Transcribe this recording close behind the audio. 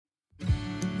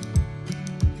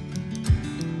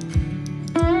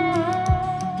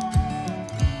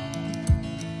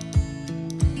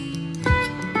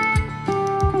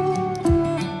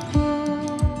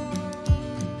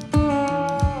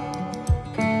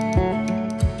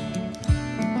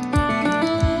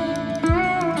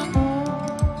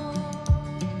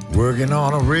Working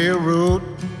on a railroad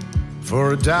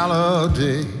for $1 a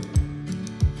day.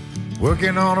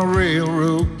 Working on a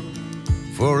railroad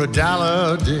for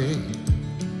 $1 a day.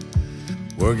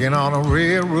 Working on a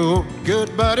railroad,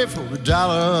 good buddy, for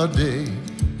 $1 a day.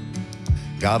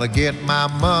 Gotta get my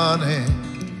money,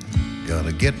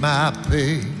 gotta get my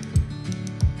pay.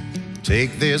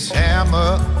 Take this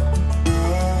hammer,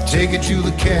 take it to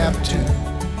the captain.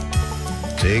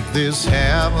 Take this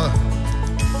hammer,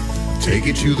 take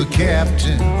it to the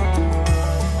captain.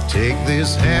 Take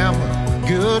this hammer,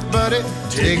 good buddy,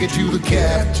 take it to the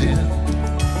captain.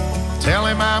 Tell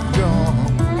him I'm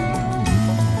gone,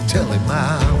 tell him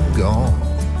I'm gone.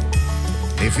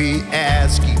 If he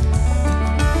asks you,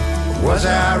 was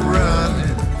I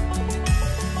running?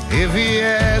 If he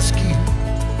asks you,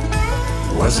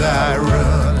 was I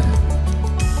running?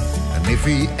 And if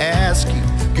he asks you,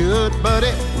 good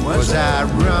buddy, was I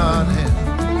running?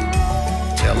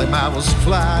 Tell him I was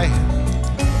flying,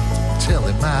 tell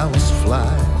him I was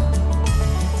flying.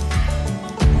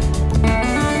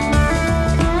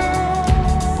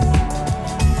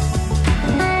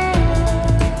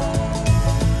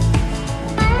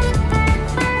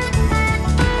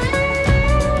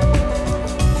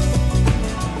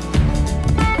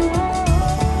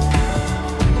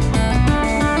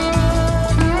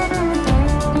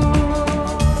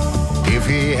 If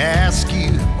he asks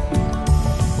you,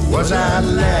 was I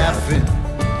laughing?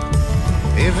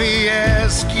 If he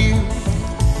asks you,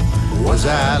 was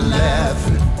I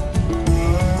laughing?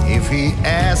 If he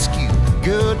asks you,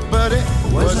 good buddy,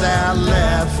 was I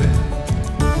laughing?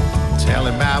 Tell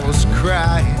him I was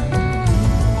crying,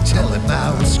 tell him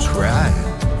I was crying.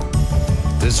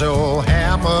 This old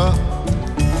hammer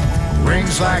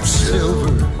rings like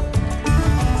silver.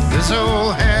 This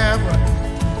old hammer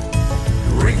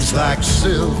rings like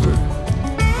silver.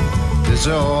 This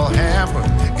old hammer,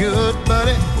 good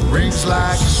buddy, rings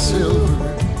like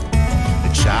silver.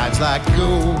 It shines like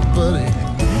gold, buddy,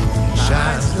 it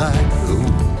shines like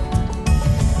gold.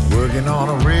 Working on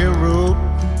a railroad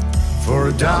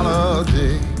for $1 a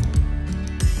day.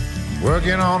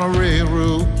 Working on a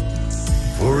railroad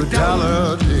for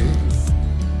 $1 a day.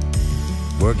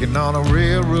 Working on a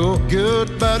railroad,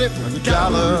 good buddy, for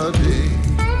 $1 a day.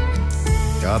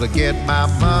 Gotta get my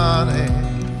money,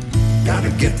 gotta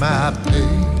get my pay.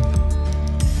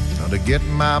 Gotta get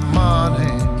my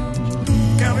money,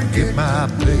 gotta get my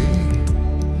pay.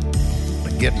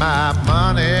 Gotta get my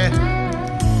money,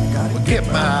 gotta get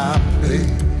my pay.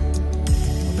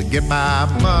 Gotta get my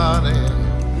money,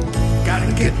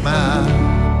 gotta get my